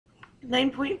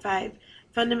9.5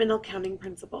 Fundamental Counting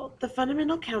Principle. The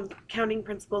fundamental counting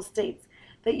principle states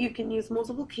that you can use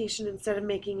multiplication instead of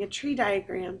making a tree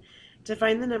diagram to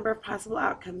find the number of possible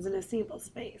outcomes in a sample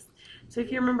space. So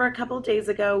if you remember a couple of days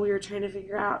ago, we were trying to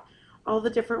figure out all the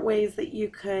different ways that you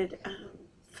could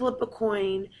flip a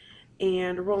coin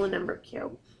and roll a number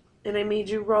cube. And I made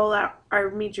you roll out, or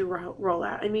made you roll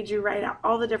out, I made you write out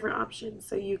all the different options.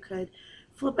 So you could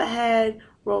flip ahead,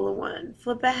 roll a 1,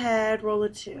 flip ahead, roll a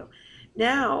 2.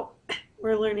 Now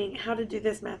we're learning how to do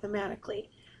this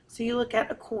mathematically. So you look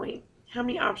at a coin. How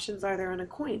many options are there on a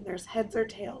coin? There's heads or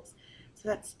tails. So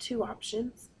that's 2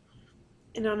 options.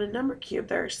 And on a number cube,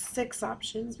 there are 6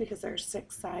 options because there are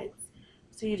 6 sides.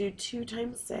 So you do 2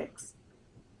 times 6,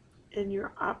 and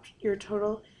your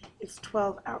total is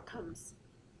 12 outcomes.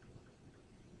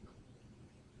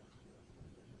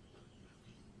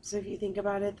 So if you think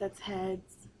about it, that's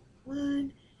heads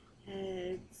 1,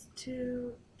 heads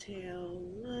 2, tail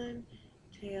 1,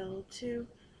 tail 2,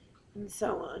 and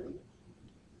so on.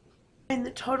 Find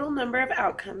the total number of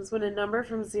outcomes when a number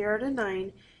from 0 to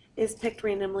 9 is picked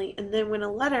randomly, and then when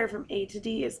a letter from A to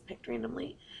D is picked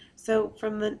randomly. So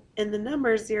in the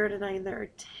numbers 0 to 9, there are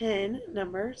 10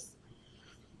 numbers.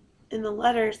 In the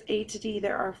letters A to D,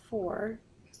 there are 4.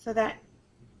 So that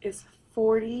is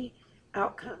 40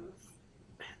 outcomes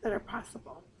that are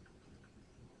possible.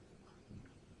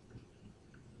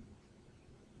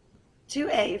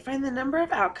 2A, find the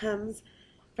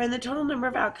total number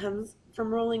of outcomes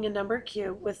from rolling a number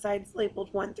cube with sides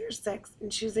labeled 1 through 6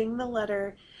 and choosing a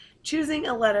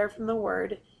letter from the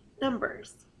word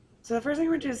numbers. So the first thing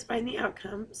we're going to do is find the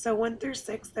outcome. So 1 through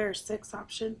 6, there are 6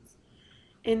 options.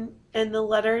 And the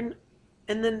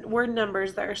word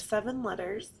numbers, there are 7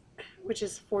 letters, which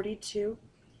is 42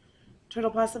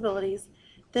 total possibilities.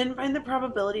 Then find the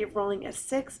probability of rolling a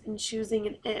 6 and choosing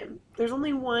an M. There's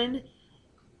only one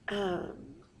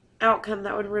outcome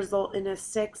that would result in a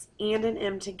 6 and an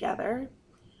M together.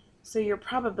 So your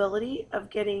probability of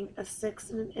getting a 6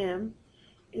 and an M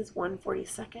is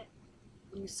 1/42.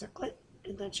 You circle it,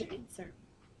 and that's your answer.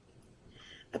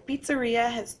 A pizzeria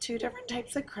has 2 different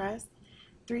types of crust,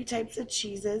 3 types of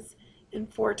cheeses,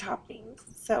 and 4 toppings.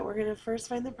 So we're going to first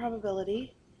find the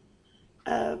probability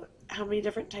of how many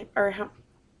different types, or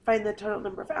find the total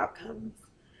number of outcomes.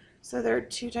 So there are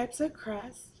 2 types of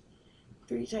crust,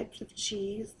 3 types of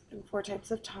cheese, and 4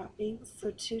 types of toppings.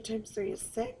 So 2 times 3 is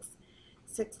 6.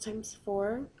 6 times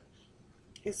 4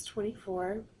 is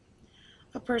 24.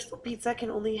 A personal pizza can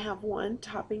only have one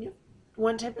type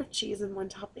of cheese and 1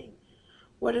 topping.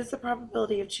 What is the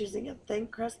probability of choosing a thin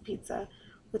crust pizza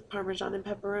with Parmesan and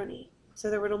pepperoni? So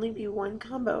there would only be one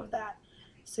combo of that.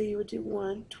 So you would do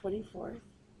 1/24.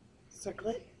 Circle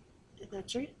it, and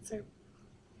that's your answer.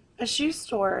 A shoe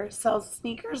store sells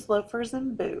sneakers, loafers,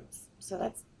 and boots. So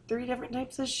that's 3 different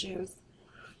types of shoes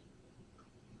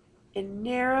in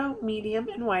narrow, medium,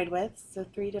 and wide widths. So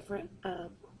 3 different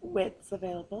widths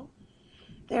available.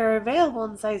 They're available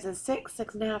in sizes 6,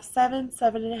 6.5, 7,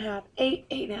 7.5, 8,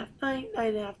 8.5, 9,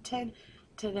 9.5, 10,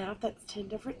 10.5. That's 10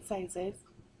 different sizes.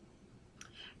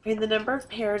 Find the number of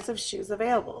pairs of shoes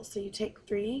available. So you take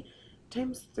 3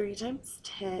 times 3 times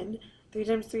 10. 3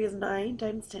 times 3 is 9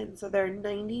 times 10. So there are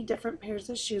 90 different pairs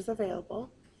of shoes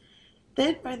available.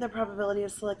 Then find the probability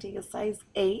of selecting a size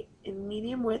 8 in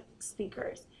medium width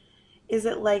sneakers. Is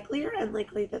it likely or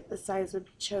unlikely that the size would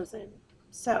be chosen?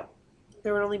 So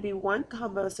there would only be one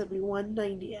combo, so it would be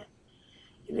 1/90th.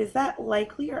 And is that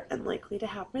likely or unlikely to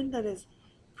happen? That is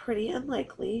pretty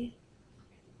unlikely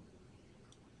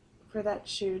for that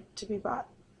shoe to be bought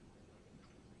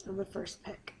on the first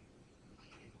pick.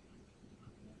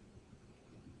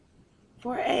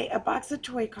 4A, a box of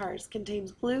toy cars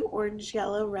contains blue, orange,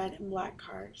 yellow, red, and black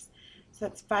cars. So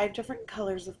that's 5 different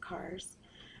colors of cars.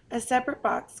 A separate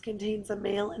box contains a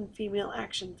male and female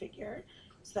action figure.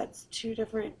 So that's 2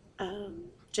 different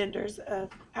genders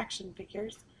of action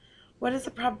figures. What is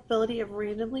the probability of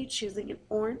randomly choosing an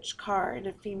orange car and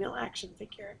a female action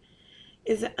figure?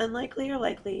 Is it unlikely or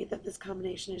likely that this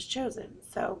combination is chosen?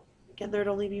 So again, there'd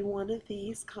only be one of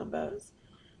these combos.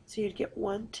 So you'd get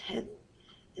 1/10,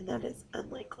 and that is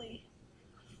unlikely.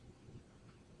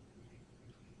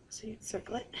 So you'd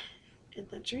circle it, and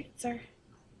that's your answer.